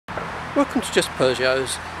Welcome to Just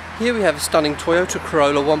Peugeots. Here we have a stunning Toyota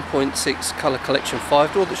Corolla 1.6 colour collection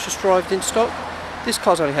 5-door that's just arrived in stock. This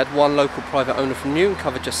car's only had one local private owner from new and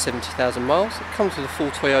covered just 70,000 miles. It comes with a full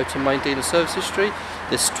Toyota main dealer service history.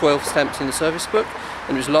 There's 12 stamps in the service book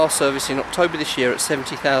and it was last serviced in October this year at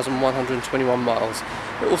 70,121 miles.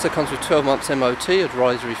 It also comes with 12 months MOT,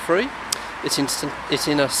 advisory free. It's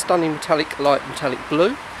in a stunning light metallic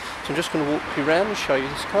blue. So I'm just going to walk you around and show you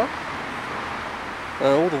this car.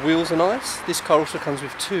 All the wheels are nice. This car also comes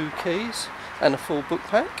with 2 keys and a full book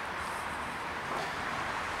pack.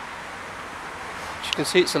 As you can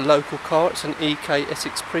see, it's a local car. It's an EK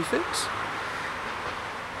Essex prefix.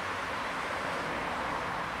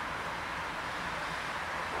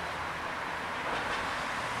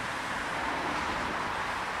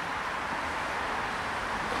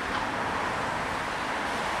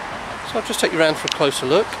 So I'll just take you around for a closer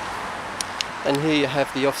look. And here you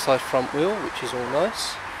have the offside front wheel, which is all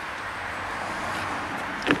nice.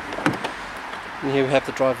 And here we have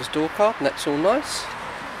the driver's door card, and that's all nice.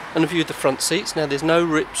 And a view of the front seats. Now there's no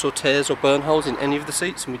rips or tears or burn holes in any of the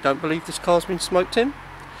seats, and we don't believe this car's been smoked in.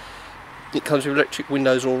 It comes with electric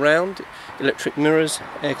windows all round, electric mirrors,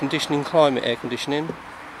 air conditioning, climate air conditioning,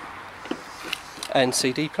 and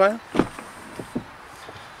CD player.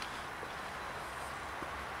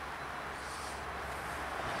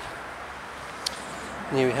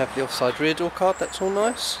 And here we have the offside rear door card, that's all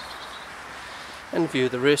nice. And a view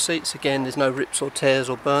of the rear seats. Again, there's no rips or tears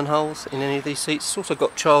or burn holes in any of these seats. It's also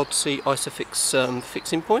got child seat ISOFIX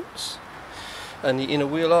fixing points. And the inner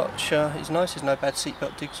wheel arch is nice, there's no bad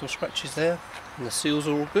seatbelt digs or scratches there. And the seals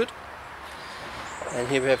are all good. And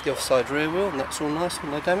here we have the offside rear wheel, and that's all nice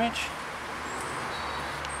with no damage.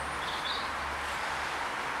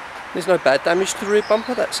 There's no bad damage to the rear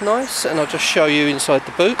bumper, that's nice. And I'll just show you inside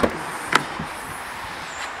the boot.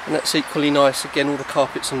 And that's equally nice. Again, all the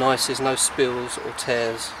carpets are nice, there's no spills or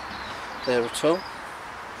tears there at all.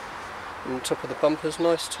 And the top of the bumper's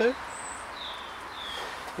nice too.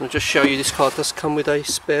 And I'll just show you, this car does come with a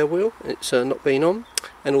spare wheel, it's not been on,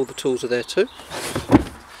 and all the tools are there too.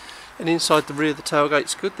 And inside the rear, the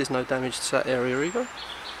tailgate's good, there's no damage to that area either.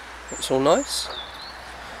 That's all nice.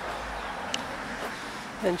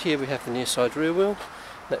 And here we have the near side rear wheel,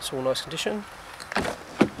 that's all nice condition.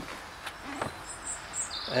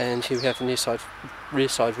 And here we have the rear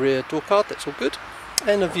side rear door card, that's all good.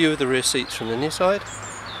 And a view of the rear seats from the near side.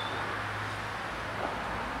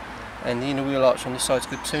 And the inner wheel arch on this side's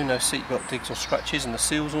good too, no seatbelt digs or scratches, and the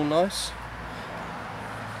seal's all nice.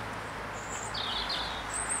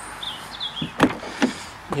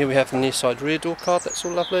 And here we have the near side rear door card, that's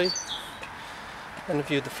all lovely. And a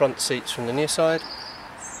view of the front seats from the near side.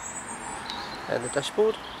 And the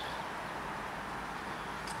dashboard.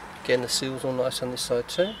 Again, the seals all nice on this side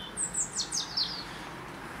too.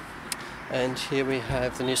 And here we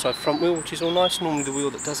have the near side front wheel, which is all nice. Normally the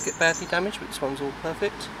wheel that does get badly damaged, but this one's all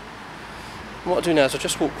perfect. And what I'll do now is I'll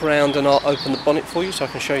just walk around and I'll open the bonnet for you so I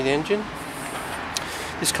can show you the engine.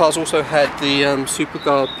 This car's also had the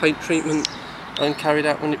Superguard paint treatment and carried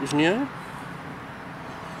out when it was new.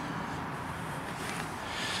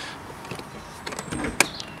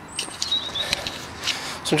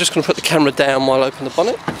 So I'm just going to put the camera down while I open the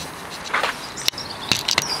bonnet.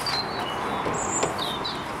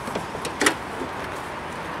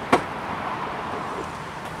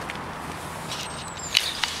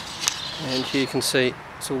 And here you can see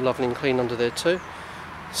it's all lovely and clean under there too.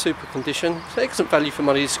 Super condition. It's excellent value for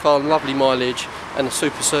money, this car, lovely mileage and a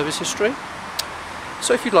super service history.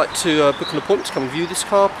 So if you'd like to book an appointment to come and view this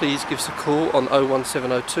car, please give us a call on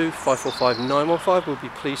 01702 545 915. We'll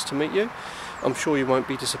be pleased to meet you. I'm sure you won't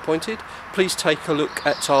be disappointed. Please take a look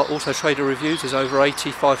at our Auto Trader reviews. There's over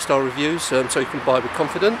 80 5-star reviews, so you can buy with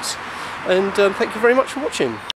confidence. And thank you very much for watching.